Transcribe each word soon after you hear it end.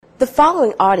The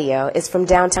following audio is from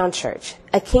Downtown Church,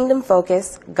 a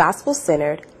kingdom-focused,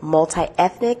 gospel-centered,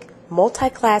 multi-ethnic,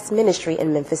 multi-class ministry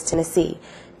in Memphis, Tennessee.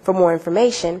 For more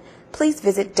information, please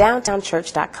visit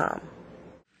downtownchurch.com.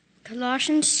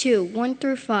 Colossians 2, 1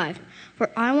 through 5.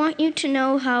 For I want you to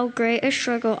know how great a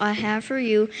struggle I have for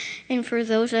you and for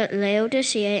those at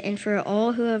Laodicea and for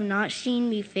all who have not seen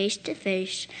me face to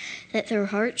face, that their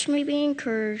hearts may be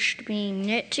encouraged, being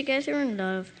knit together in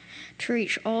love, to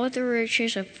reach all the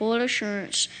riches of full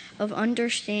assurance of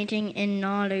understanding and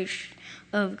knowledge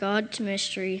of God's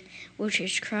mystery, which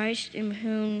is Christ, in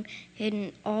whom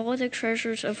hidden all the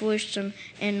treasures of wisdom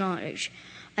and knowledge.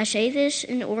 I say this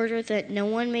in order that no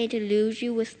one may delude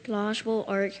you with plausible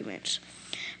arguments.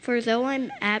 For though I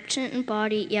am absent in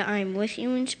body, yet I am with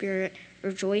you in spirit,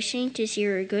 rejoicing to see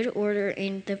your good order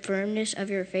and the firmness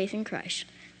of your faith in Christ.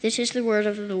 This is the word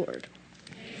of the Lord.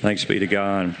 Thanks be to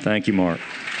God. Thank you, Mark.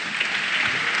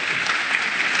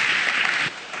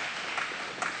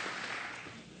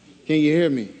 Can you hear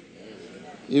me?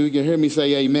 If you can hear me,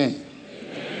 say amen.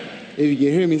 If you can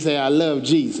hear me, say I love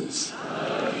Jesus.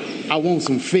 I want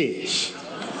some fish.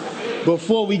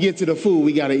 Before we get to the food,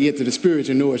 we got to get to the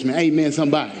spiritual nourishment. Amen,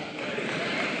 somebody.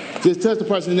 Just touch the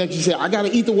person next to you and say, I got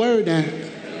to eat the word now.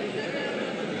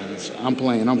 I'm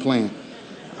playing.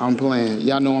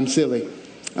 Y'all know I'm silly.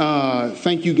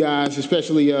 Thank you guys,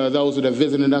 especially those that are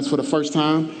visiting us for the first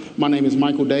time. My name is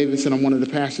Michael Davis, and I'm one of the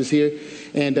pastors here.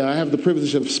 And I have the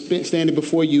privilege of standing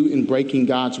before you and breaking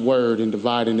God's word and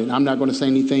dividing it. I'm not going to say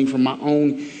anything from my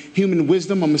own human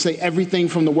wisdom. I'm going to say everything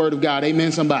from the word of God.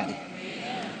 Amen, somebody.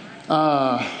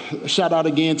 Shout out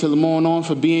again to Lamont on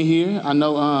for being here. I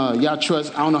know y'all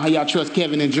trust, I don't know how y'all trust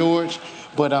Kevin and George,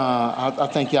 but I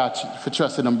thank y'all for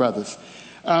trusting them brothers.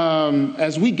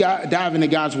 As we dive into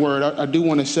God's word, I do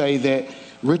want to say that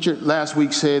Richard last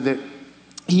week said that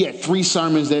he had 3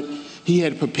 sermons that he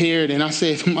had prepared, and I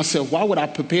said to myself, why would I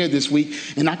prepare this week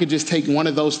and I could just take one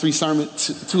of those 3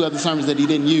 sermons, 2 other sermons that he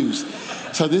didn't use.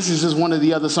 So this is just one of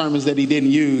the other sermons that he didn't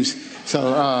use.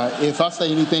 So if I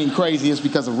say anything crazy, it's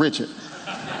because of Richard.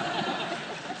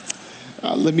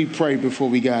 Let me pray before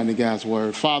we get into God's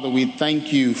word. Father, we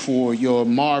thank you for your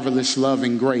marvelous love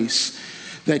and grace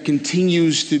that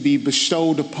continues to be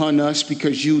bestowed upon us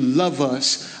because you love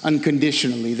us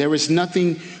unconditionally. There is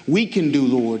nothing we can do,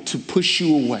 Lord, to push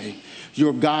you away.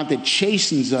 You're a God that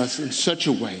chastens us in such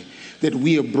a way that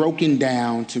we are broken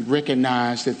down to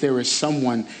recognize that there is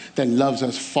someone that loves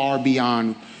us far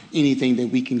beyond anything that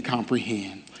we can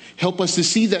comprehend. Help us to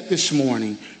see that this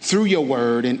morning through your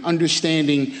word and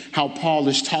understanding how Paul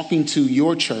is talking to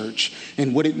your church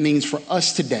and what it means for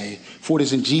us today. For it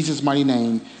is in Jesus' mighty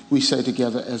name we say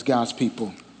together as God's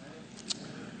people.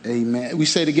 Amen. We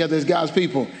say together as God's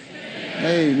people.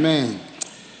 Amen.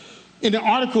 In an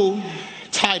article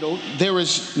titled, There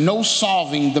Is No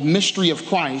Solving the Mystery of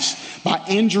Christ by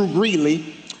Andrew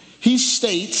Greeley, he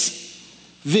states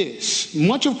this: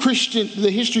 much of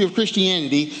the history of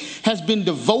Christianity has been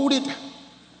devoted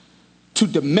to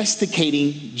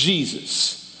domesticating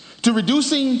Jesus, to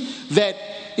reducing that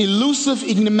elusive,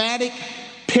 enigmatic,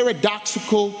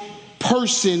 paradoxical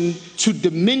person to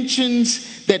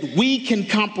dimensions that we can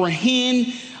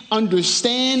comprehend,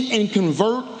 understand, and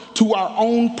convert to our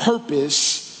own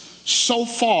purpose. So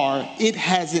far, it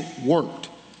hasn't worked.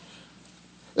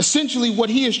 Essentially, what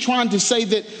he is trying to say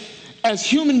that as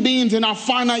human beings in our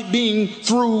finite being,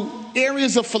 through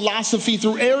areas of philosophy,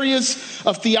 through areas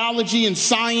of theology and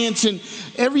science and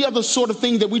every other sort of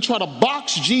thing that we try to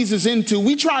box Jesus into,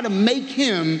 we try to make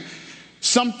him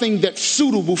something that's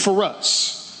suitable for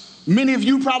us. Many of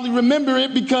you probably remember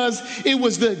it because it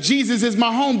was the Jesus is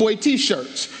my homeboy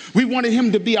t-shirts. We wanted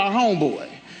him to be our homeboy.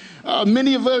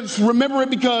 Many of us remember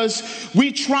it because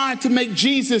we tried to make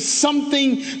Jesus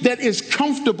something that is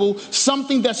comfortable,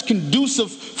 something that's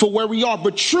conducive for where we are.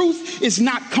 But truth is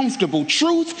not comfortable.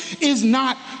 Truth is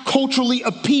not culturally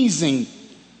appeasing.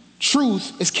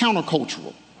 Truth is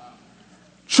countercultural.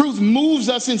 Truth moves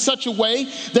us in such a way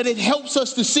that it helps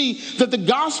us to see that the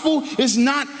gospel is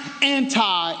not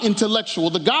anti-intellectual.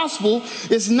 The gospel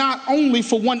is not only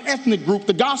for one ethnic group.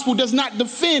 The gospel does not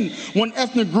defend one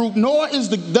ethnic group, nor does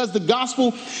the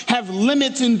gospel have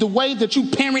limits in the way that you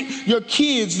parent your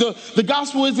kids. The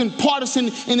gospel isn't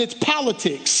partisan in its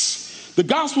politics. The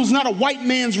gospel is not a white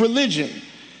man's religion.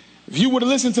 If you were to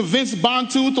listen to Vince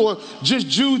Bontooth or just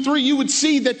Jude 3, you would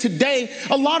see that today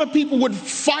a lot of people would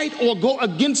fight or go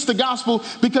against the gospel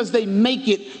because they make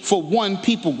it for one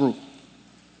people group.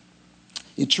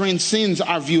 It transcends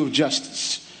our view of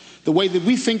justice. the way that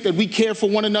we think that we care for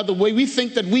one another, the way we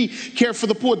think that we care for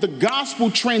the poor. The gospel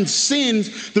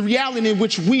transcends the reality in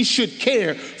which we should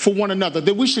care for one another,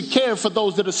 that we should care for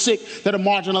those that are sick, that are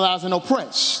marginalized and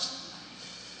oppressed.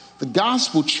 The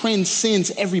gospel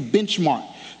transcends every benchmark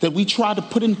that we try to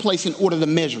put in place in order to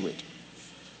measure it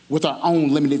with our own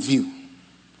limited view.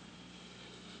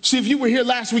 See, if you were here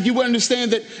last week, you would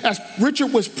understand that as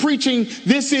Richard was preaching,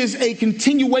 this is a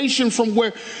continuation from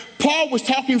where Paul was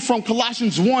talking from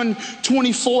Colossians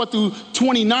 1:24 through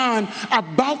 29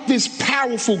 about this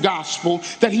powerful gospel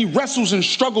that he wrestles and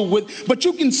struggles with. But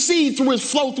you can see through his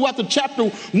flow throughout the chapter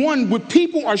 1 where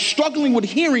people are struggling with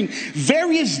hearing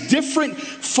various different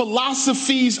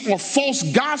philosophies or false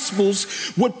gospels.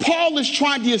 What Paul is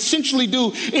trying to essentially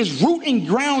do is root and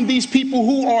ground these people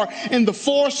who are in the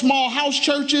 4 small house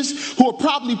churches, who are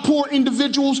probably poor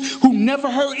individuals who never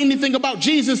heard anything about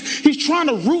Jesus. He's trying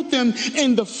to root them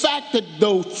in the fact that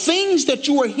the things that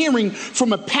you are hearing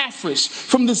from Epaphras,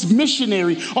 from this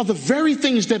missionary, are the very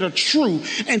things that are true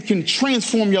and can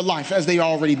transform your life as they are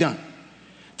already done.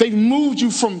 They've moved you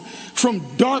from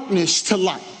darkness to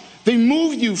light. They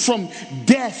moved you from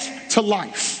death to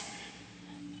life.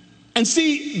 And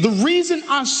see, the reason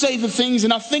I say the things,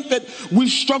 and I think that we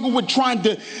struggle with trying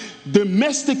to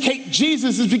domesticate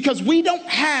Jesus, is because we don't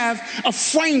have a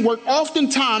framework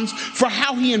oftentimes for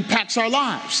how he impacts our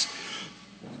lives.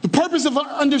 The purpose of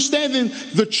understanding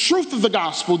the truth of the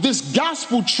gospel, this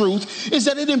gospel truth, is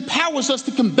that it empowers us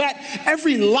to combat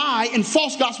every lie and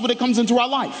false gospel that comes into our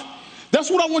life. That's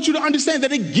what I want you to understand,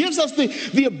 that it gives us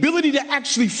the ability to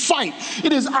actually fight.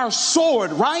 It is our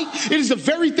sword, right? It is the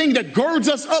very thing that girds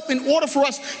us up in order for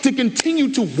us to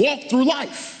continue to walk through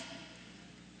life.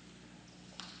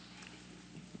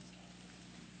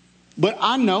 But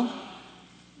I know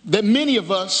that many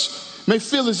of us may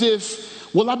feel as if,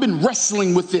 well, I've been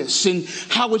wrestling with this and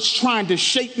how it's trying to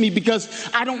shape me because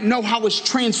I don't know how it's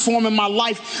transforming my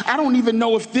life. I don't even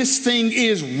know if this thing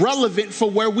is relevant for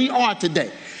where we are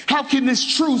today. How can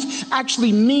this truth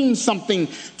actually mean something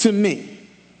to me?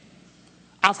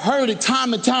 I've heard it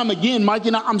time and time again, Mike,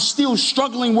 and I'm still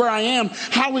struggling where I am.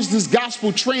 How is this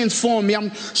gospel transform me?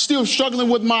 I'm still struggling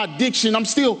with my addiction. I'm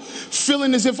still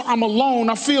feeling as if I'm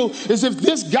alone. I feel as if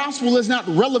this gospel is not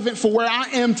relevant for where I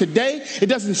am today. It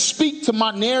doesn't speak to my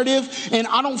narrative, and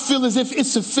I don't feel as if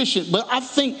it's sufficient. But I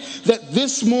think that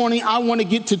this morning I want to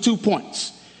get to 2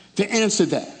 points to answer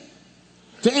that.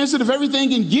 To answer the very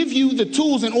thing and give you the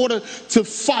tools in order to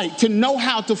fight, to know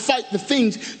how to fight the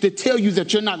things that tell you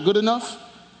that you're not good enough,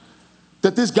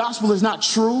 that this gospel is not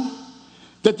true,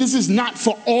 that this is not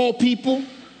for all people.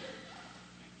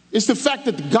 It's the fact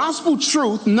that the gospel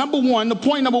truth, the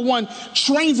point number one,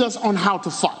 trains us on how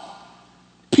to fight.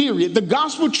 Period. The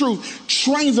gospel truth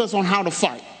trains us on how to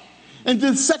fight. And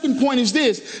the second point is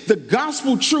this: the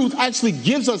gospel truth actually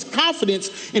gives us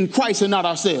confidence in Christ and not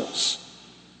ourselves.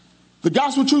 The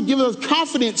gospel truth gives us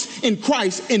confidence in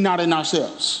Christ and not in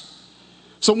ourselves.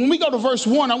 So when we go to verse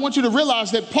 1, I want you to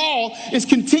realize that Paul is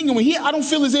continuing. I don't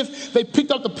feel as if they picked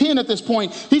up the pen at this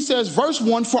point. He says, verse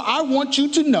 1, "For I want you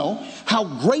to know how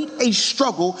great a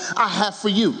struggle I have for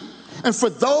you, and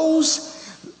for those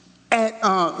at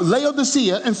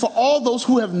Laodicea, and for all those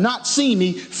who have not seen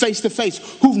me face to face,"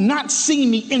 who've not seen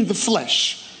me in the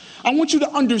flesh. I want you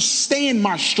to understand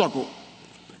my struggle,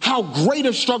 how great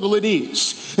a struggle it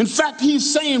is. In fact,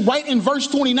 he's saying right in verse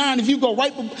 29, if you go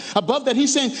right above that,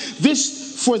 he's saying,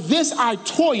 "For this I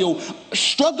toil,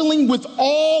 struggling with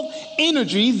all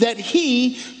energy that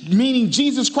he," meaning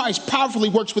Jesus Christ, "powerfully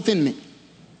works within me."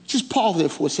 Just pause there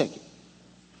for a second.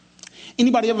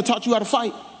 Anybody ever taught you how to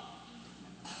fight?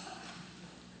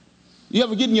 You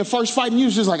ever get in your first fight and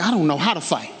you're just like, I don't know how to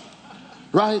fight,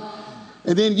 right?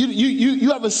 And then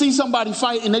you ever see somebody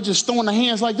fight and they just throwing their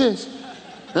hands like this,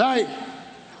 right?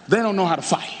 They don't know how to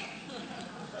fight.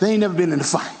 They ain't never been in a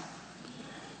fight.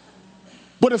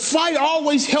 But a fight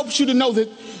always helps you to know that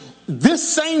this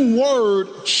same word,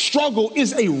 struggle,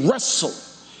 is a wrestle.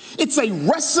 It's a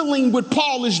wrestling what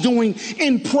Paul is doing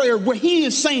in prayer, where he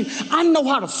is saying, I know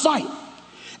how to fight.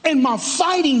 And my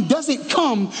fighting doesn't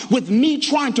come with me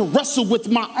trying to wrestle with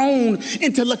my own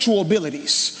intellectual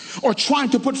abilities or trying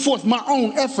to put forth my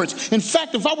own efforts. In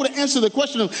fact, if I were to answer the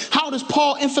question of how does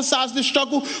Paul emphasize this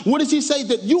struggle, what does he say?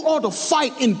 That you ought to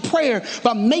fight in prayer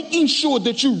by making sure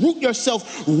that you root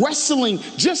yourself wrestling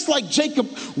just like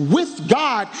Jacob with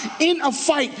God in a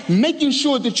fight, making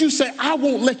sure that you say, I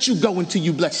won't let you go until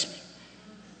you bless me.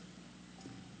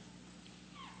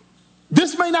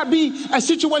 This may not be a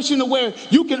situation where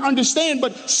you can understand,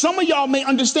 but some of y'all may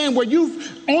understand where you're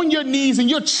on your knees and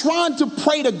you're trying to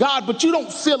pray to God, but you don't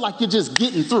feel like you're just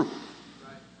getting through.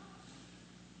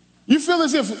 You feel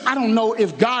as if, I don't know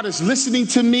if God is listening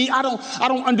to me. I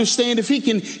don't understand if he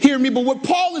can hear me. But what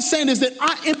Paul is saying is that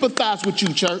I empathize with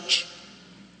you, church.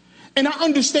 And I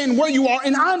understand where you are.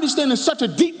 And I understand in such a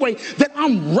deep way that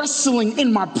I'm wrestling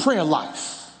in my prayer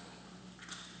life.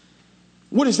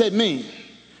 What does that mean?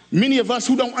 Many of us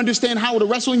who don't understand how to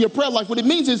wrestle in your prayer life, what it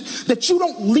means is that you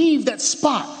don't leave that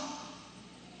spot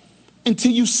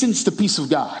until you sense the peace of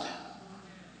God.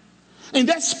 And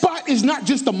that spot is not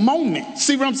just a moment.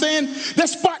 See what I'm saying? That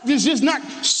spot is just not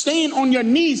staying on your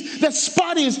knees. That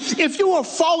spot is if you are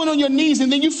falling on your knees and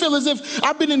then you feel as if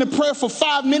I've been in the prayer for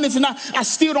 5 minutes and I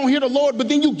still don't hear the Lord, but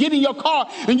then you get in your car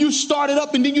and you start it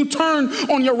up and then you turn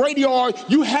on your radio or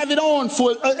you have it on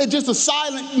for just a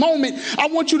silent moment. I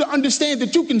want you to understand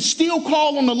that you can still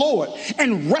call on the Lord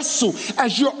and wrestle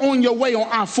as you're on your way on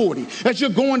I-40, as you're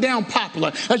going down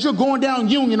Poplar, as you're going down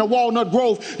Union or Walnut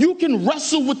Grove. You can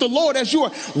wrestle with the Lord as you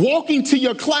are walking to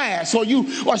your class or you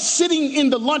are sitting in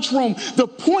the lunchroom. The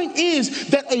point is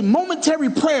that a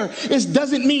momentary prayer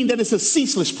doesn't mean that it's a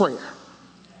ceaseless prayer.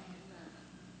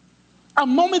 A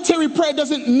momentary prayer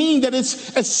doesn't mean that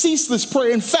it's a ceaseless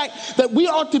prayer. In fact, that we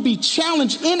ought to be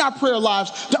challenged in our prayer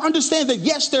lives to understand that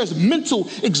yes, there's mental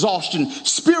exhaustion,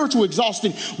 spiritual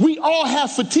exhaustion. We all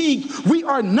have fatigue. We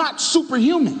are not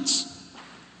superhumans.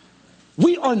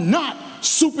 We are not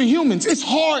superhumans. It's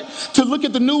hard to look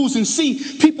at the news and see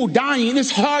people dying. It's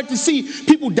hard to see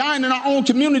people dying in our own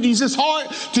communities. It's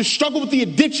hard to struggle with the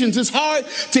addictions. It's hard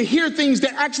to hear things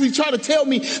that actually try to tell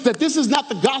me that this is not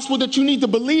the gospel that you need to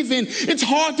believe in. It's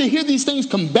hard to hear these things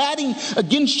combating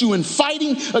against you and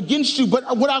fighting against you.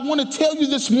 But what I want to tell you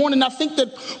this morning, I think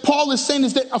that Paul is saying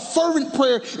is that a fervent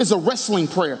prayer is a wrestling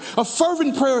prayer. A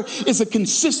fervent prayer is a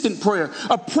consistent prayer.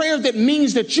 A prayer that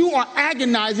means that you are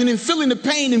agonizing and feeling the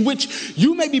pain in which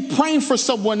you may be praying for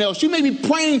someone else. You may be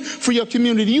praying for your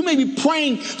community. You may be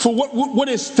praying for what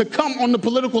is to come on the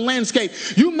political landscape.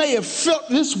 You may have felt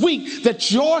this week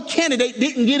that your candidate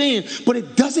didn't get in, but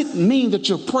it doesn't mean that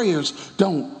your prayers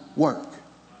don't work.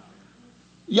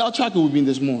 Y'all tracking with me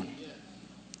this morning?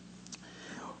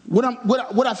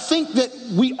 What I think that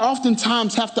we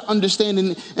oftentimes have to understand,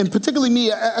 and particularly me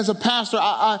as a pastor,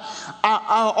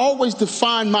 I always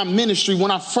define my ministry.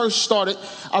 When I first started,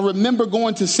 I remember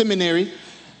going to seminary,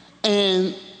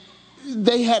 and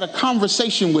they had a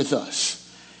conversation with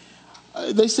us.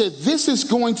 They said, this is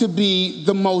going to be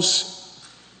the most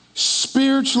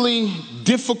spiritually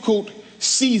difficult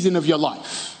season of your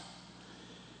life.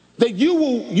 That you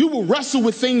will wrestle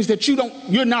with things that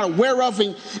you're not aware of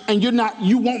and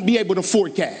you won't be able to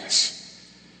forecast.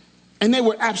 And they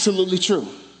were absolutely true.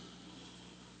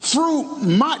 Through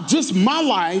my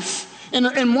life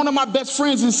and one of my best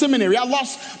friends in seminary, I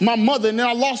lost my mother and then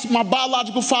I lost my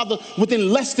biological father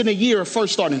within less than a year of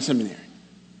first starting seminary.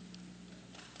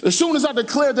 As soon as I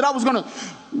declared that I was going to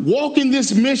walk in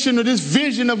this mission or this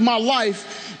vision of my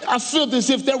life, I felt as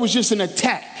if there was just an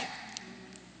attack.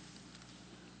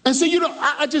 And so,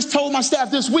 I just told my staff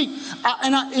this week,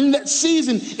 in that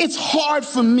season, it's hard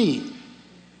for me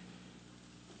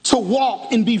to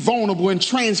walk and be vulnerable and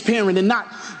transparent and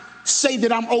not say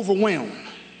that I'm overwhelmed.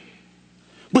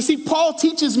 But see, Paul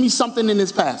teaches me something in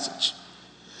this passage.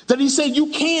 That he said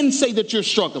you can say that you're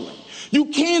struggling. You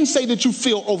can say that you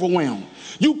feel overwhelmed.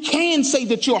 You can say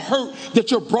that you're hurt,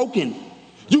 that you're broken.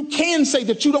 You can say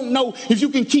that you don't know if you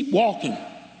can keep walking.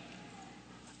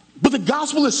 But the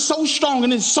gospel is so strong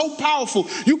and it's so powerful,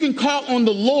 you can call on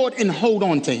the Lord and hold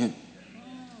on to him.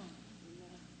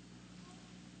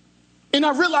 And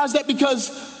I realized that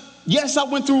because, yes, I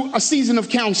went through a season of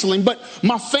counseling, but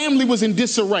my family was in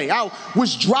disarray. I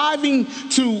was driving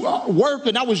to work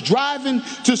and I was driving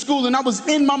to school and I was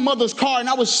in my mother's car and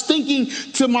I was thinking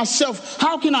to myself,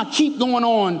 how can I keep going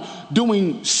on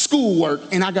doing schoolwork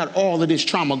and I got all of this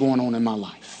trauma going on in my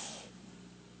life?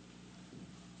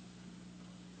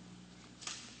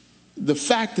 The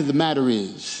fact of the matter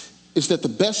is that the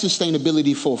best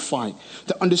sustainability for a fight,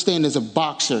 to understand as a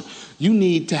boxer, you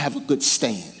need to have a good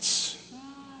stance.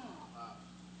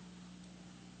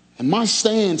 And my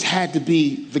stance had to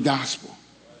be the gospel.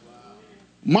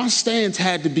 My stance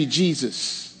had to be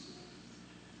Jesus.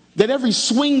 That every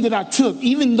swing that I took,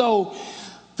 even though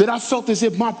that I felt as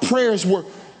if my prayers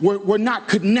were not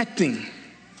connecting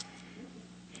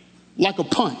like a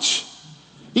punch,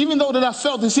 even though that I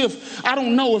felt as if I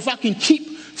don't know if I can keep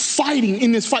fighting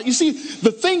in this fight. You see,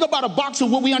 the thing about a boxer,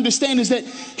 what we understand is that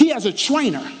he has a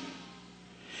trainer.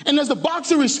 And as the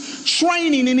boxer is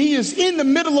training and he is in the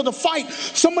middle of the fight,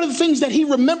 some of the things that he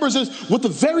remembers is what the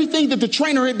very thing that the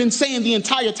trainer had been saying the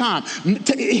entire time.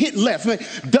 Hit left,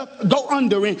 duck, go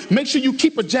under, and make sure you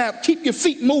keep a jab, keep your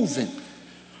feet moving.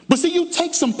 But see, you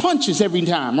take some punches every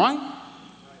time, right?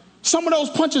 Some of those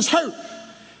punches hurt.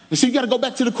 And so you got to go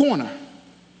back to the corner.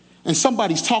 And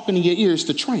somebody's talking in your ears,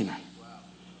 the trainer.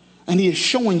 And he is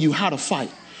showing you how to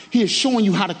fight. He is showing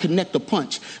you how to connect a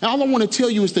punch. And all I want to tell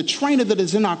you is the trainer that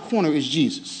is in our corner is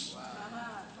Jesus.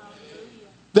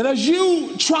 That as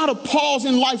you try to pause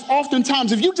in life,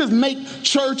 oftentimes, if you just make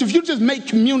church, if you just make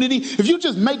community, if you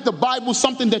just make the Bible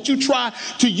something that you try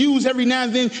to use every now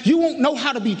and then, you won't know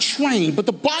how to be trained. But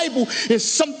the Bible is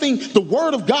something, the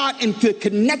Word of God and the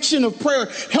connection of prayer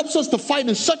helps us to fight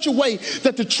in such a way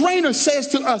that the trainer says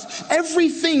to us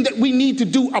everything that we need to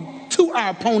do to our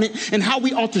opponent and how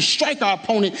we ought to strike our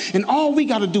opponent. And all we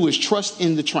got to do is trust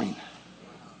in the trainer.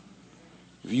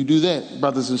 If you do that,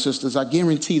 brothers and sisters, I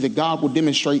guarantee that God will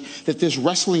demonstrate that this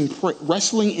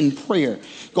wrestling in prayer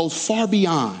goes far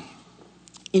beyond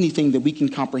anything that we can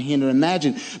comprehend or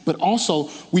imagine. But also,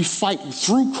 we fight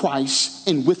through Christ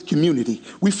and with community.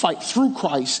 We fight through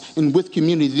Christ and with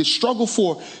community. The struggle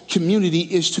for community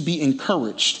is to be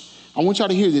encouraged. I want y'all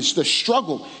to hear this. The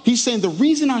struggle, he's saying the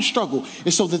reason I struggle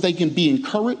is so that they can be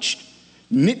encouraged,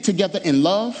 knit together in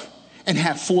love, and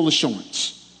have full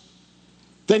assurance.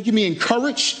 They can be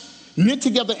encouraged, knit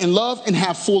together in love, and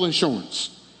have full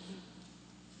assurance.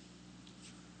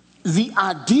 The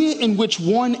idea in which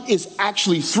one is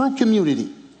actually through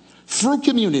community,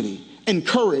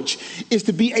 encouraged, is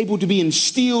to be able to be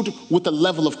instilled with a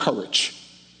level of courage.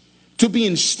 To be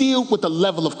instilled with a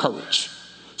level of courage.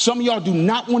 Some of y'all do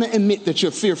not want to admit that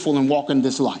you're fearful and walking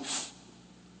this life.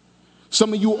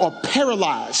 Some of you are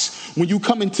paralyzed when you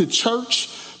come into church,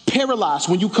 paralyzed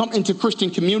when you come into Christian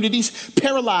communities,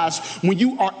 paralyzed when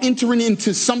you are entering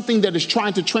into something that is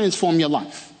trying to transform your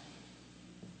life.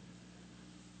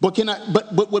 But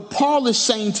what Paul is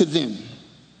saying to them,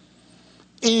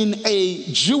 in a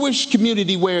Jewish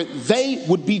community where they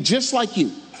would be just like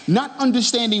you, not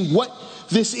understanding what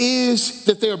this is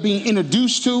that they are being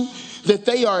introduced to, that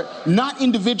they are not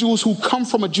individuals who come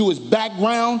from a Jewish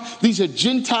background. These are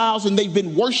Gentiles, and they've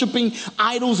been worshiping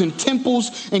idols and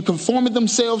temples and conforming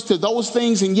themselves to those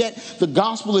things, and yet the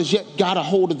gospel has yet got a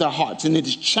hold of their hearts, and it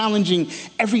is challenging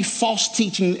every false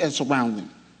teaching that's around them.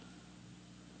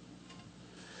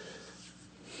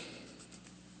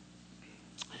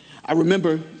 I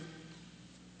remember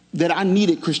that I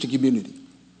needed Christian community.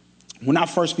 When I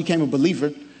first became a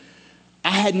believer, I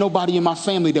had nobody in my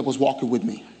family that was walking with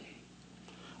me.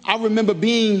 I remember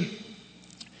being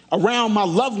around my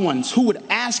loved ones who would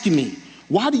ask me,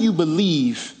 why do you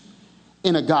believe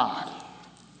in a God?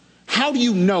 How do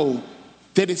you know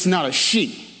that it's not a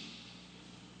she?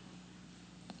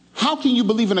 How can you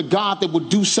believe in a God that would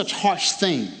do such harsh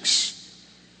things,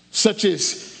 such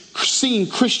as seeing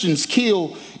Christians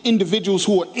kill individuals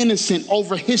who are innocent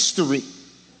over history,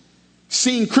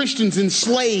 seeing Christians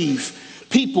enslave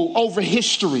people over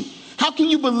history? How can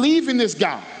you believe in this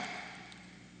God?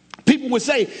 People would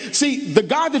say, see, the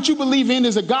God that you believe in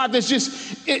is a God that's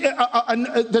just,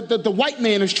 the white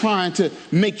man is trying to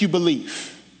make you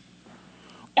believe.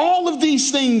 All of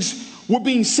these things were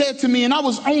being said to me, and I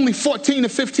was only 14 or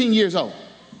 15 years old.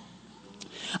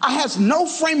 I had no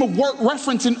frame of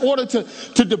reference in order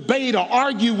to debate or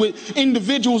argue with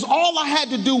individuals. All I had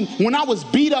to do when I was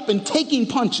beat up and taking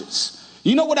punches,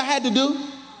 you know what I had to do?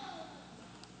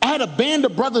 I had a band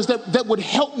of brothers that would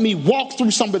help me walk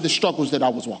through some of the struggles that I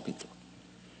was walking through.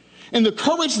 And the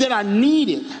courage that I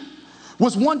needed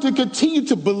was one to continue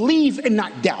to believe and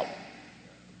not doubt.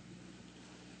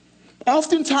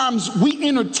 Oftentimes we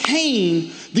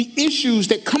entertain the issues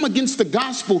that come against the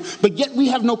gospel, but yet we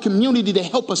have no community to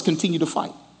help us continue to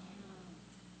fight.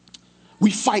 We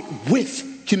fight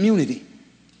with community.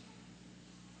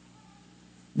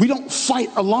 We don't fight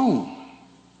alone.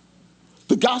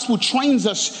 The gospel trains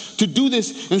us to do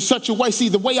this in such a way. See,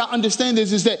 the way I understand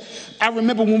this is that I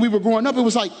remember when we were growing up, it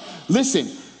was like, listen,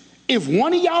 if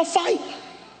one of y'all fight,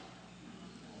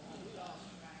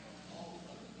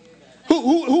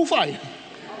 who fight?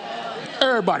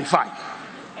 Everybody fight.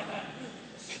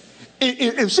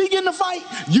 If she get in the fight,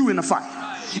 you in the fight.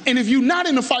 And if you not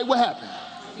in the fight, what happened?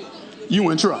 You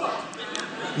in trouble.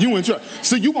 You in trouble.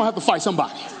 So you gonna have to fight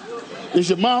somebody. It's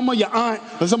your mama, your aunt,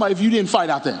 or somebody if you didn't fight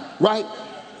out there, right?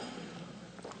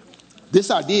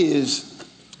 This idea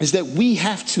is that we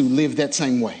have to live that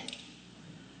same way.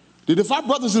 That if our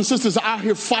brothers and sisters are out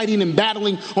here fighting and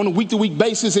battling on a week-to-week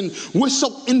basis, and we're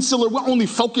so insular, we're only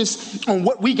focused on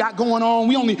what we got going on,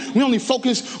 we only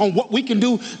focus on what we can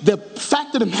do, the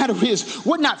fact of the matter is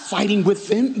we're not fighting with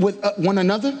them, with one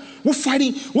another. We're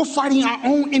fighting our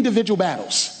own individual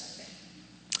battles.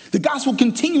 The gospel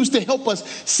continues to help us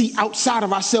see outside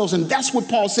of ourselves. And that's what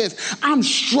Paul says. I'm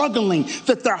struggling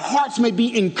that their hearts may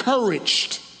be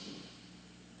encouraged.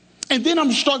 And then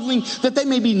I'm struggling that they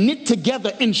may be knit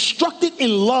together, instructed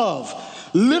in love.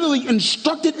 Literally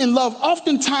instructed in love.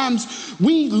 Oftentimes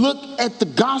we look at the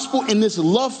gospel and this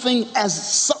love thing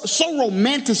as so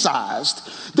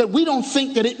romanticized that we don't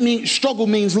think that struggle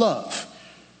means love.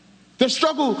 The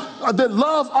struggle, the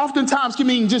love oftentimes can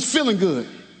mean just feeling good.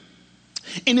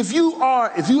 And if you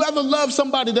ever love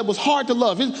somebody that was hard to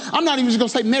love, I'm not even just gonna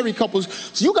say married couples,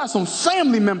 so you got some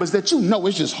family members that you know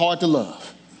it's just hard to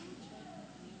love.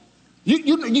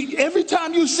 You every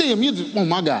time you see him, you just, oh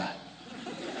my God.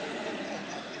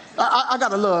 I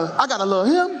gotta love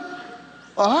him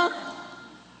or her.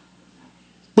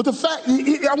 But the fact,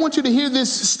 I want you to hear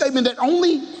this statement that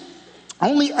only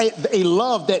a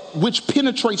love that which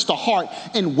penetrates the heart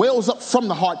and wells up from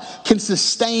the heart can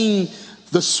sustain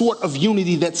the sort of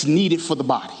unity that's needed for the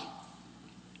body.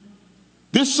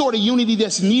 This sort of unity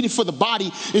that's needed for the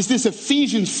body is this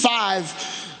Ephesians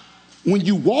 5. When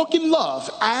you walk in love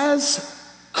as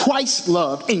Christ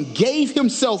loved and gave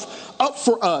himself up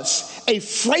for us, a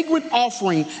fragrant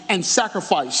offering and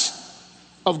sacrifice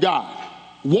of God.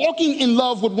 Walking in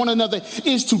love with one another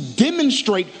is to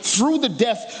demonstrate through the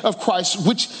death of Christ,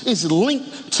 which is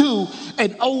linked to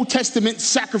an Old Testament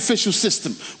sacrificial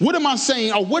system. What am I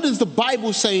saying, or what is the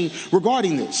Bible saying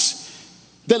regarding this?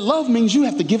 That love means you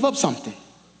have to give up something.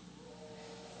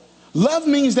 Love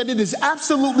means that it is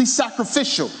absolutely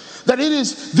sacrificial. That it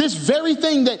is this very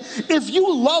thing that if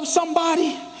you love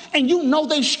somebody and you know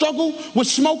they struggle with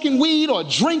smoking weed or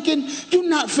drinking, you're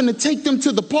not finna take them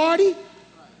to the party.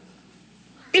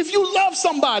 If you love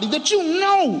somebody that you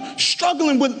know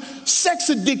struggling with sex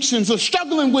addictions or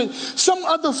struggling with some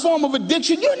other form of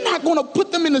addiction, you're not going to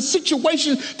put them in a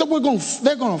situation that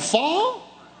they're going to fall.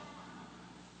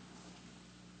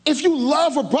 If you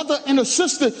love a brother and a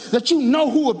sister that you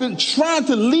know who have been trying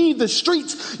to leave the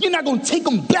streets, you're not going to take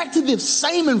them back to the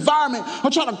same environment or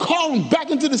try to call them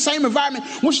back into the same environment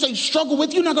which they struggle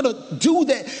with. You're not going to do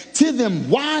that to them.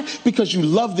 Why? Because you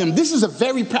love them. This is a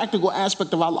very practical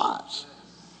aspect of our lives.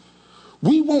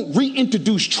 We won't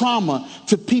reintroduce trauma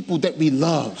to people that we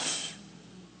love.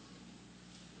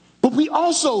 But we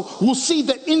also will see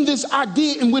that in this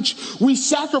idea in which we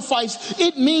sacrifice,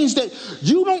 it means that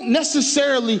you don't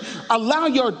necessarily allow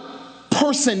your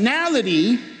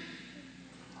personality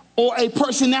or a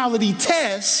personality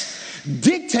test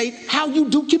dictate how you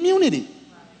do community.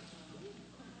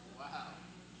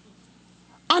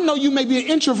 I know you may be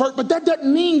an introvert, but that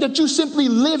doesn't mean that you simply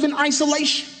live in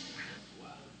isolation.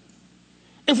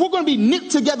 If we're going to be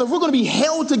knit together, if we're going to be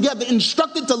held together,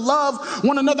 instructed to love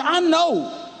one another, I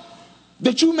know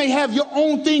that you may have your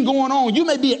own thing going on. You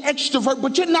may be an extrovert,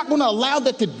 but you're not going to allow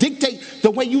that to dictate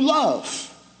the way you love.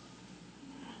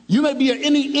 You may be an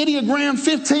Enneagram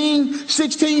 15,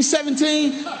 16,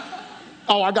 17.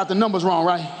 Oh, I got the numbers wrong,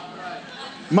 right?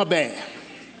 My bad.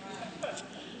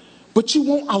 But you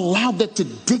won't allow that to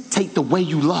dictate the way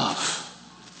you love.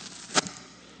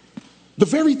 The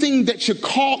very thing that should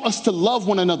call us to love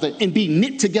one another and be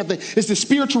knit together is the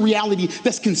spiritual reality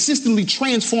that's consistently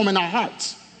transforming our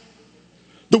hearts.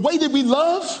 The way that we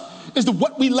love is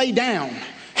what we lay down,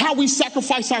 how we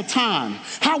sacrifice our time,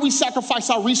 how we sacrifice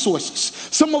our resources.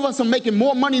 Some of us are making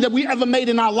more money than we ever made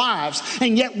in our lives,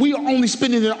 and yet we are only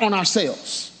spending it on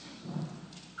ourselves.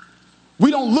 We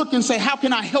don't look and say, how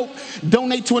can I help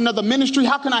donate to another ministry?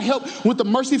 How can I help with the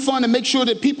Mercy Fund and make sure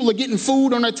that people are getting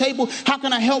food on their table? How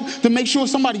can I help to make sure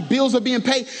somebody's bills are being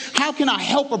paid? How can I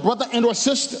help a brother and or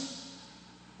sister?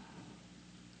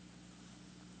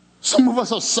 Some of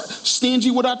us are stingy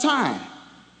with our time.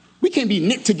 We can't be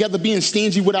knit together being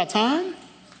stingy with our time.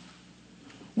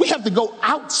 We have to go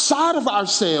outside of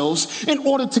ourselves in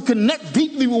order to connect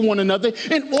deeply with one another,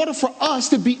 in order for us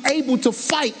to be able to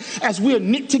fight as we are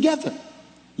knit together,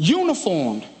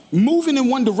 uniformed, moving in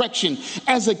one direction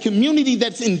as a community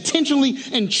that's intentionally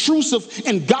intrusive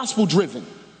and gospel driven.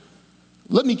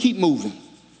 Let me keep moving.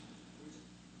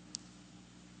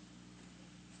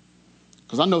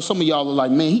 Because I know some of y'all are like,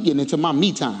 man, he getting into my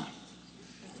me time.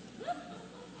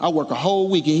 I work a whole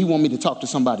week and he want me to talk to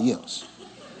somebody else.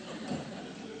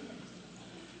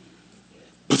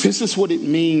 But this is what it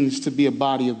means to be a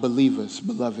body of believers,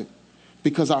 beloved,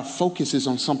 because our focus is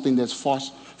on something that's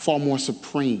far more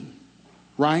supreme,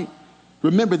 right?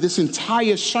 Remember, this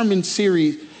entire sermon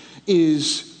series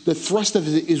is, the thrust of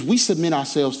it is we submit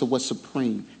ourselves to what's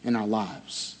supreme in our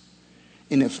lives.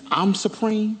 And if I'm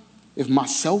supreme,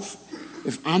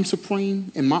 if I'm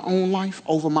supreme in my own life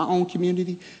over my own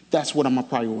community, that's what I'm going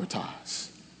to prioritize.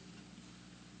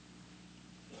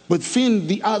 But then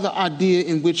the other idea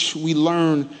in which we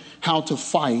learn how to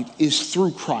fight is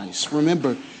through Christ.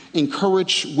 Remember,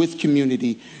 encourage with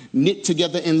community, knit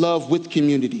together in love with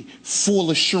community, full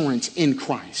assurance in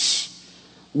Christ.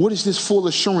 What does this full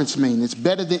assurance mean? It's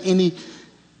better than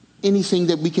anything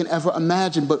that we can ever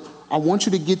imagine. But I want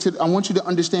you to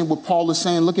understand what Paul is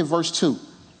saying. Look at verse 2,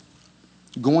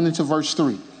 going into verse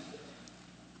 3,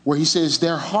 where he says,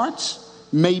 their hearts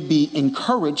may be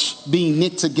encouraged, being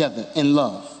knit together in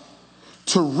love,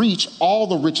 to reach all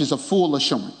the riches of full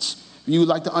assurance. If you would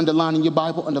like to underline in your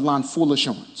Bible, underline full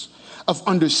assurance of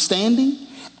understanding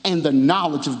and the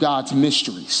knowledge of God's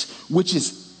mysteries, which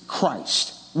is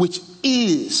Christ,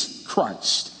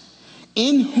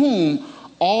 in whom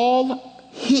are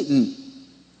hidden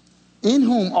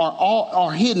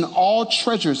all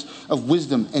treasures of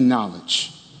wisdom and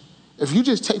knowledge. If you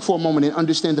just take for a moment and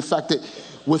understand the fact that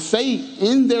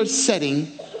in their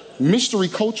setting, mystery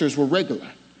cultures were regular.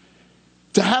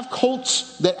 To have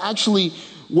cults that actually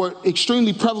were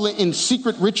extremely prevalent in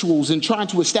secret rituals and trying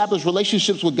to establish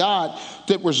relationships with God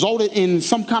that resulted in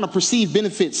some kind of perceived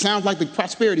benefit sounds like the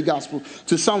prosperity gospel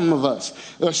to some of us.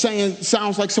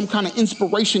 Sounds like some kind of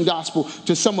inspiration gospel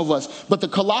to some of us. But the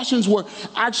Colossians were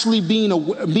actually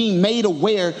being made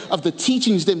aware of the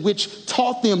teachings that which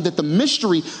taught them that the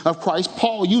mystery of Christ,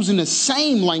 Paul using the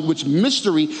same language,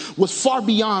 mystery, was far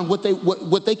beyond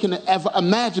what they can ever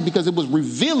imagine, because it was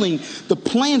revealing the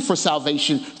plan for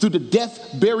salvation through the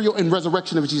death, burial, and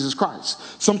resurrection of Jesus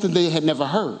Christ, something they had never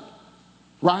heard,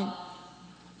 right?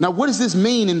 Now, what does this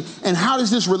mean, and how does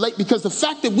this relate? Because the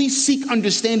fact that we seek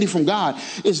understanding from God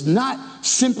is not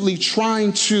simply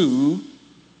trying to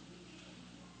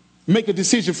make a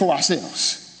decision for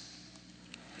ourselves,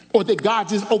 or that God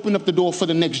just opened up the door for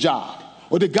the next job,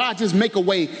 or that God just make a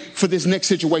way for this next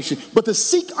situation. But to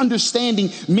seek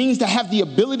understanding means to have the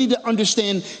ability to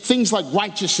understand things like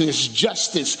righteousness,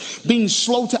 justice, being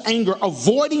slow to anger,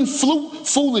 avoiding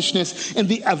foolishness, and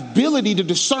the ability to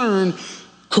discern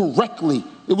correctly.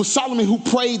 It was Solomon who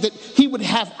prayed that he would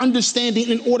have understanding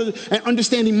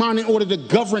mind in order to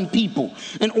govern people,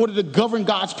 in order to govern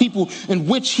God's people, in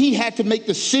which he had to make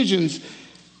decisions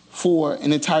for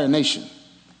an entire nation.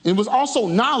 It was also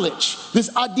knowledge,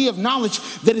 this idea of knowledge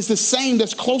that is the same,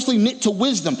 that's closely knit to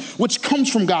wisdom, which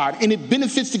comes from God, and it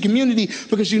benefits the community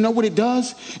because you know what it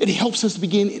does? It helps us to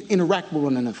begin to interact with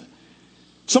one another.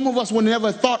 Some of us would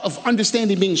never thought of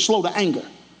understanding being slow to anger.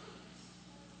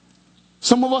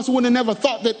 Some of us would have never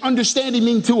thought that understanding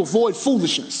means to avoid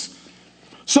foolishness.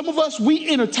 Some of us, we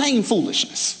entertain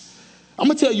foolishness. I'm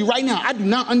going to tell you right now, I do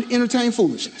not entertain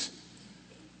foolishness.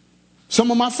 Some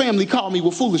of my family call me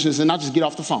with foolishness and I just get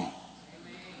off the phone.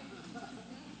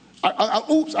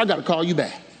 Oops, I got to call you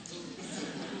back.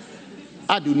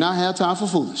 I do not have time for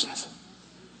foolishness.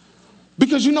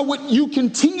 Because you know what? You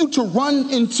continue to run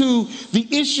into the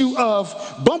issue of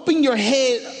bumping your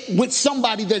head with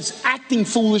somebody that's acting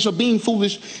foolish or being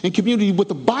foolish in community. With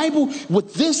the Bible,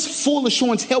 what this full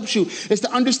assurance helps you is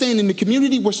to understand in the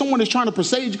community where someone is trying to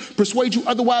persuade you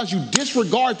otherwise, you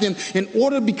disregard them in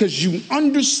order because you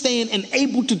understand and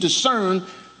able to discern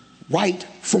right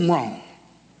from wrong,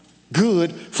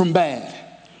 good from bad,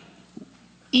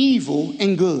 evil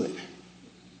and good,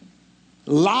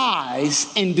 lies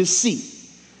and deceit.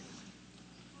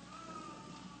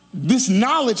 This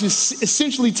knowledge is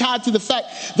essentially tied to the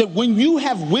fact that when you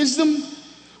have wisdom,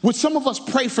 which some of us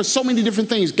pray for so many different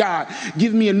things. God,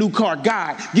 give me a new car.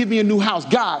 God, give me a new house.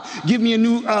 God, give me a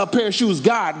new pair of shoes.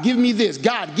 God, give me this.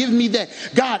 God, give me that.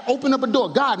 God, open up a door.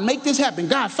 God, make this happen.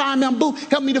 God, find my boo.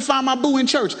 Help me to find my boo in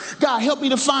church. God, help me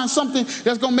to find something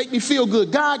that's going to make me feel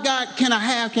good. God, can I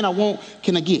have, can I want,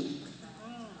 can I get?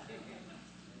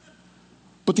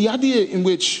 But the idea in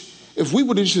which if we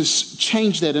were to just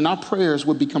change that and our prayers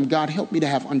would become, God, help me to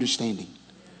have understanding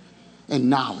and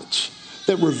knowledge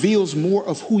that reveals more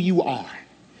of who you are.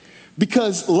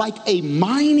 Because like a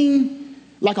miner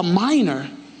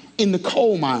in the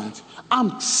coal mines,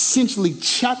 I'm essentially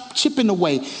chipping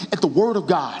away at the word of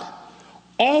God,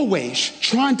 always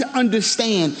trying to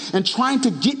understand and trying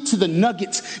to get to the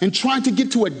nuggets and trying to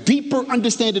get to a deeper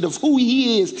understanding of who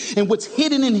he is and what's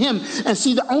hidden in him. And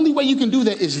see, the only way you can do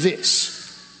that is this: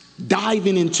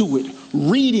 diving into it,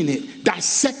 reading it,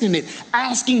 dissecting it,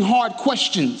 asking hard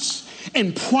questions,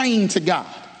 and praying to God.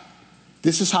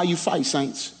 This is how you fight,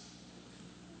 saints.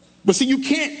 But see, you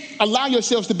can't allow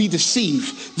yourselves to be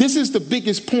deceived. This is the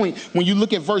biggest point when you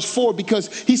look at verse 4,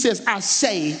 because he says, I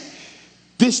say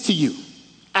this to you.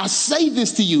 I say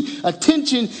this to you.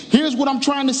 Attention, here's what I'm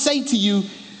trying to say to you.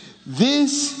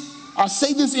 This I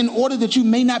say this in order that you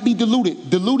may not be deluded,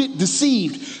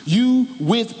 deceived. You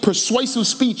with persuasive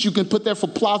speech, you can put there for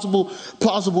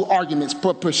plausible arguments,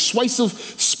 persuasive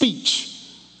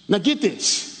speech. Now get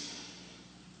this.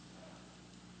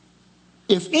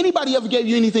 If anybody ever gave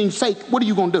you anything fake, what are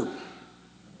you going to do?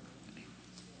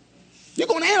 You're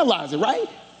going to analyze it, right?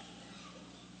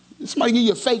 Somebody give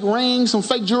you a fake ring, some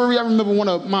fake jewelry. I remember one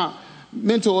of my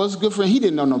mentors, good friend, he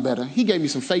didn't know no better. He gave me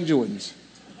some fake Jordans.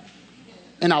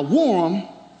 And I wore them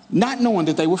not knowing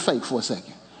that they were fake for a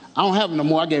second. I don't have them no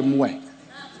more. I gave them away.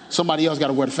 Somebody else got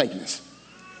to wear the fakeness.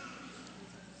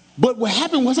 But what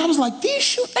happened was I was like, these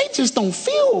shoes, they just don't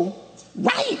feel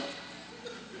right.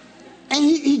 And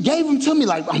he gave them to me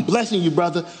like, I'm blessing you,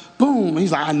 brother. Boom. And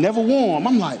he's like, I never wore them.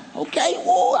 I'm like, okay,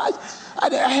 well, I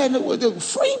had the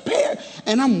free pair.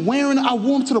 And I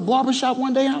wore them to the barbershop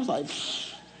one day. I was like,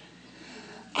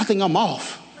 I think I'm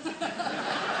off.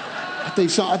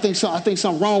 I think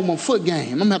something wrong with my foot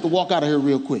game. I'm going to have to walk out of here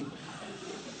real quick.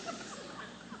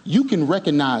 You can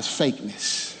recognize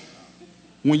fakeness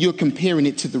when you're comparing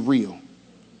it to the real.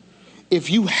 If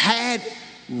you had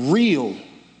real,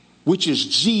 which is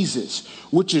Jesus,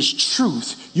 which is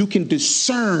truth, you can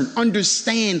discern,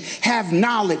 understand, have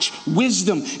knowledge,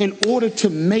 wisdom in order to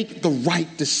make the right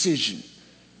decision.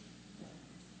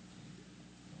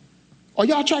 Are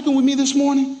y'all tracking with me this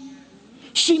morning?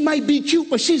 She might be cute,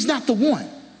 but she's not the one.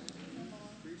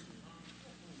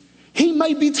 He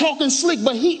may be talking slick,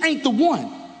 but he ain't the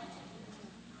one.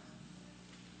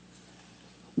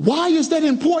 Why is that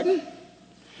important?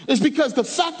 It's because the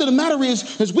fact of the matter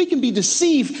is we can be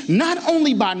deceived not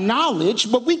only by knowledge,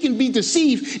 but we can be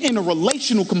deceived in a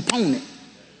relational component.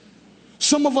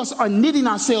 Some of us are knitting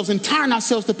ourselves and tying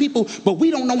ourselves to people, but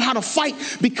we don't know how to fight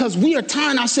because we are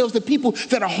tying ourselves to people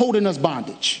that are holding us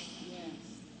bondage.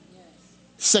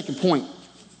 Second point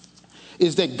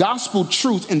is that gospel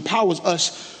truth empowers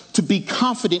us to be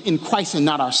confident in Christ and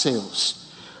not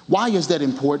ourselves. Why is that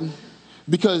important?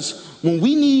 Because when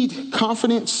we need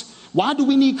confidence, why do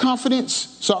we need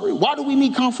confidence? Why do we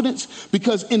need confidence?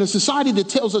 Because in a society that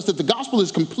tells us that the gospel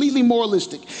is completely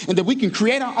moralistic and that we can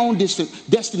create our own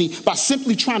destiny by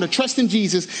simply trying to trust in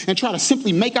Jesus and try to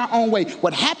simply make our own way,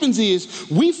 what happens is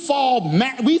we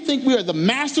think we are the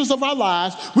masters of our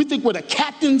lives. We think we're the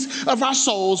captains of our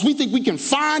souls. We think we can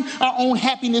find our own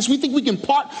happiness. We think we can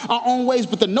part our own ways.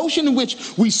 But the notion in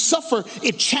which we suffer,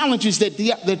 it challenges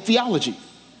that theology.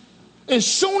 As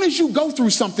soon as you go through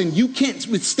something, you can't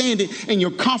withstand it and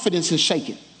your confidence is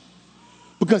shaken.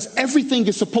 Because everything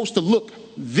is supposed to look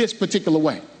this particular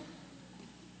way.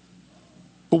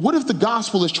 But what if the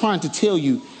gospel is trying to tell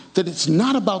you that it's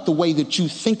not about the way that you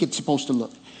think it's supposed to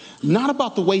look, not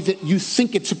about the way that you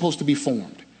think it's supposed to be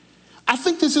formed? I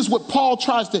think this is what Paul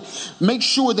tries to make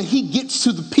sure that he gets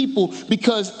to the people,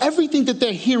 because everything that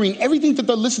they're hearing, everything that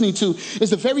they're listening to is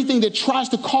the very thing that tries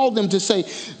to call them to say,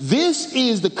 this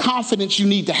is the confidence you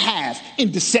need to have in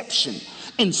deception,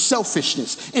 in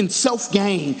selfishness, in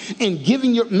self-gain, in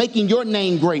making your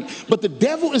name great. But the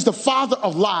devil is the father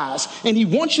of lies, and he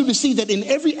wants you to see that in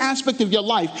every aspect of your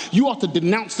life, you ought to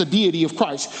denounce the deity of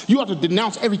Christ. You ought to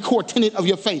denounce every core tenet of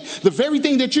your faith. The very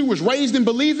thing that you was raised in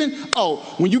believing,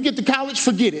 when you get to college,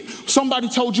 forget it. Somebody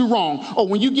told you wrong. Or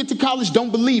when you get to college,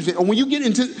 don't believe it. Or when you get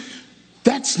into...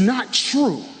 That's not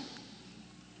true.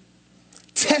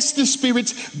 Test the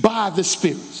spirits by the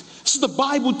spirits. So the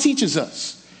Bible teaches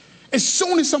us. As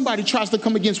soon as somebody tries to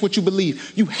come against what you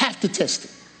believe, you have to test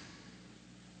it.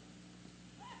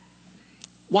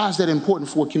 Why is that important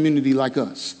for a community like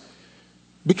us?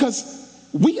 Because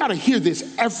we got to hear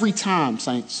this every time,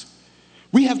 saints.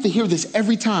 We have to hear this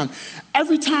every time.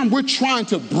 Every time we're trying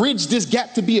to bridge this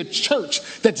gap to be a church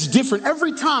that's different.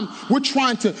 Every time we're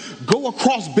trying to go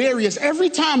across barriers. Every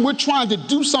time we're trying to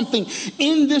do something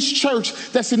in this church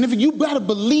that's significant. You better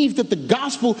believe that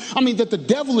that the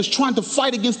devil is trying to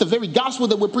fight against the very gospel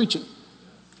that we're preaching.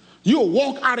 You'll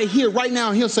walk out of here right now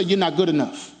and he'll say, you're not good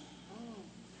enough.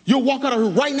 You'll walk out of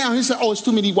here right now and he'll say, it's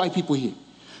too many white people here.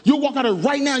 You'll walk out of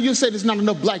right now and you'll say there's not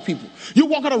enough black people. You'll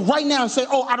walk out of right now and say,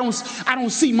 I don't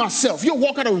see myself. You'll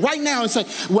walk out of right now and say,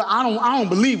 well, I don't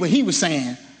believe what he was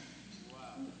saying. Wow.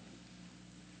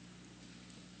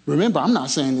 Remember, I'm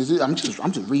not saying this. I'm just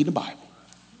reading the Bible.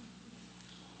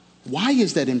 Why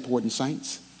is that important,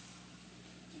 saints?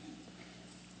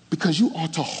 Because you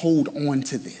ought to hold on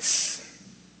to this.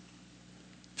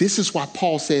 This is why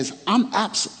Paul says, I'm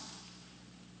absent,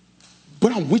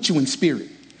 but I'm with you in spirit.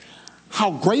 How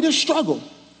great a struggle,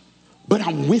 but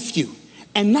I'm with you.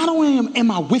 And not only am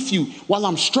I with you while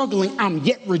I'm struggling, I'm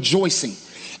yet rejoicing.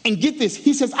 And get this,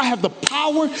 he says, I have the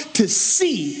power to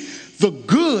see the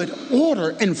good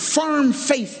order and firm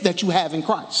faith that you have in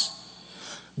Christ.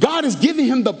 God has given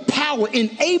him the power,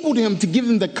 enabled him to give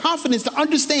him the confidence to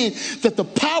understand that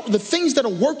the things that are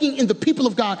working in the people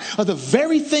of God are the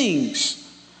very things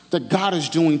that God is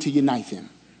doing to unite them.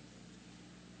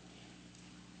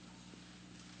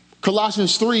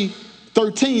 Colossians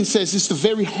 3:13 says it's the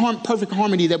very perfect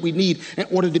harmony that we need in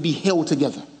order to be held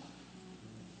together.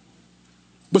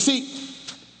 But see,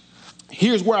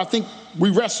 here's where I think we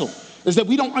wrestle, is that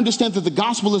we don't understand that the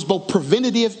gospel is both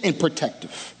preventative and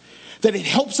protective. That it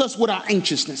helps us with our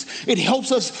anxiousness. It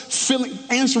helps us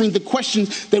answering the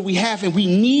questions that we have, and we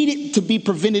need it to be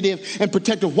preventative and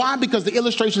protective. Why? Because the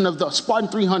illustration of the Spartan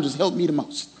 300s helped me the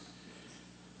most.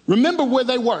 Remember where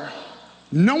they were,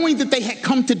 knowing that they had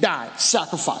come to die,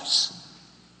 sacrifice.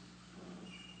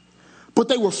 But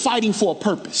they were fighting for a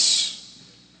purpose.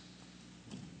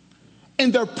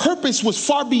 And their purpose was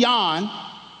far beyond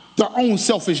their own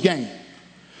selfish gain.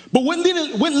 But what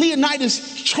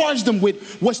Leonidas charged them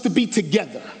with was to be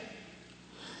together.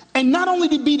 And not only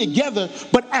to be together,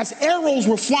 but as arrows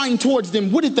were flying towards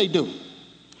them, what did they do?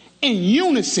 In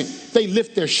unison, they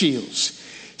lift their shields,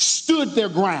 stood their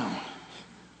ground,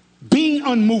 being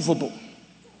unmovable.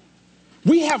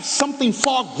 We have something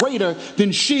far greater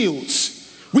than shields.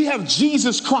 We have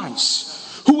Jesus Christ,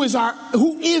 who is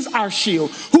our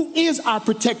shield, who is our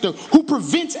protector, who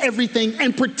prevents everything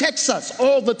and protects us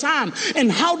all the time.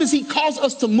 And how does he cause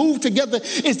us to move together?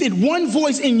 Is it one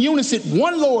voice in unison,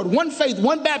 one Lord, one faith,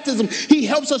 one baptism? He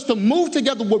helps us to move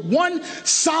together with one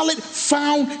solid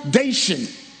foundation,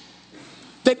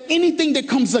 that anything that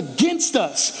comes against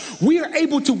us, we are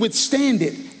able to withstand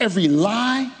it. Every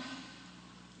lie,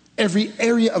 every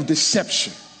area of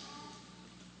deception.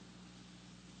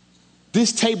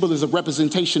 This table is a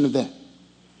representation of that.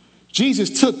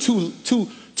 Jesus took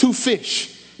two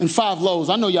fish and 5 loaves.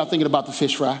 I know y'all thinking about the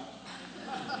fish fry.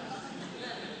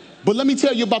 But let me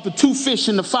tell you about the 2 fish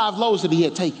and the 5 loaves that he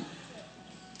had taken.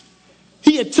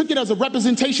 He had took it as a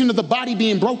representation of the body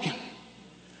being broken.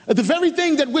 The very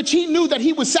thing that which he knew that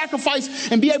he would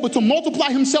sacrifice and be able to multiply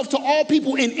himself to all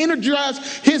people and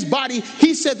energize his body,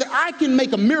 he said that I can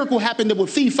make a miracle happen that will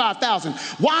feed 5,000.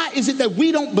 Why is it that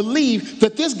we don't believe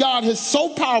that this God is so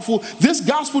powerful, this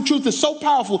gospel truth is so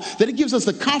powerful, that it gives us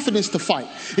the confidence to fight?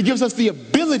 It gives us the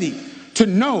ability to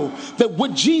know that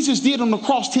what Jesus did on the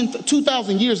cross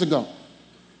 2,000 years ago,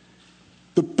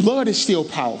 the blood is still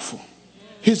powerful.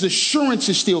 His assurance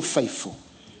is still faithful.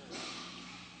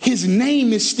 His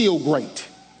name is still great.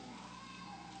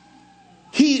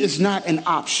 He is not an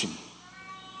option.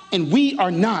 And we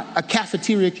are not a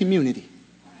cafeteria community.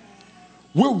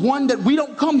 We're one that we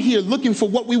don't come here looking for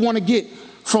what we want to get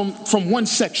from one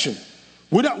section.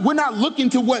 We're not looking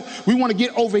to what we want to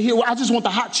get over here. I just want the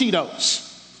hot Cheetos.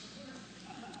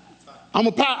 I'm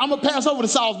gonna pass over to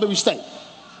Salisbury Steak.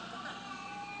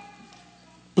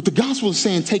 But the gospel is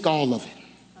saying take all of it.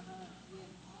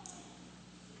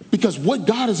 Because what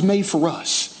God has made for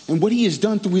us and what he has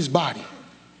done through his body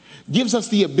gives us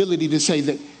the ability to say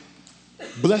that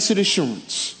blessed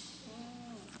assurance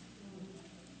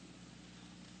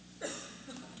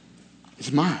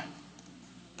is mine.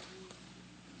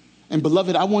 And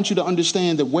beloved, I want you to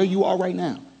understand that where you are right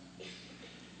now,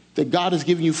 that God has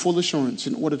given you full assurance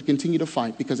in order to continue to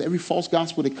fight, because every false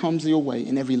gospel that comes your way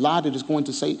and every lie that is going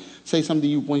to say something to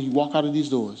you when you walk out of these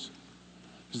doors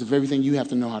is the very thing you have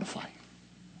to know how to fight.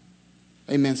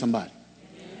 Amen, somebody.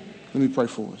 Amen. Let me pray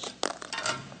for us.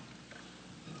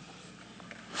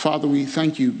 Father, we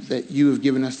thank you that you have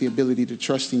given us the ability to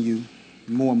trust in you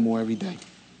more and more every day.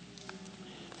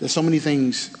 There's so many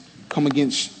things come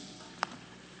against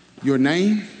your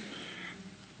name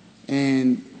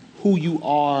and who you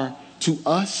are to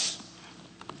us.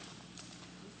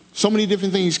 So many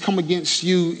different things come against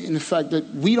you in the fact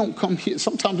that we don't come here.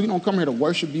 Sometimes we don't come here to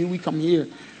worship you. We come here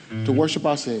to worship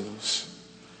ourselves.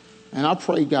 And I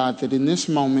pray, God, that in this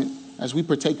moment, as we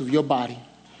partake of your body,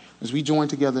 as we join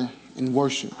together in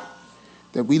worship,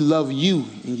 that we love you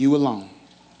and you alone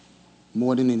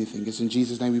more than anything. It's in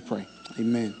Jesus' name we pray.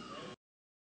 Amen.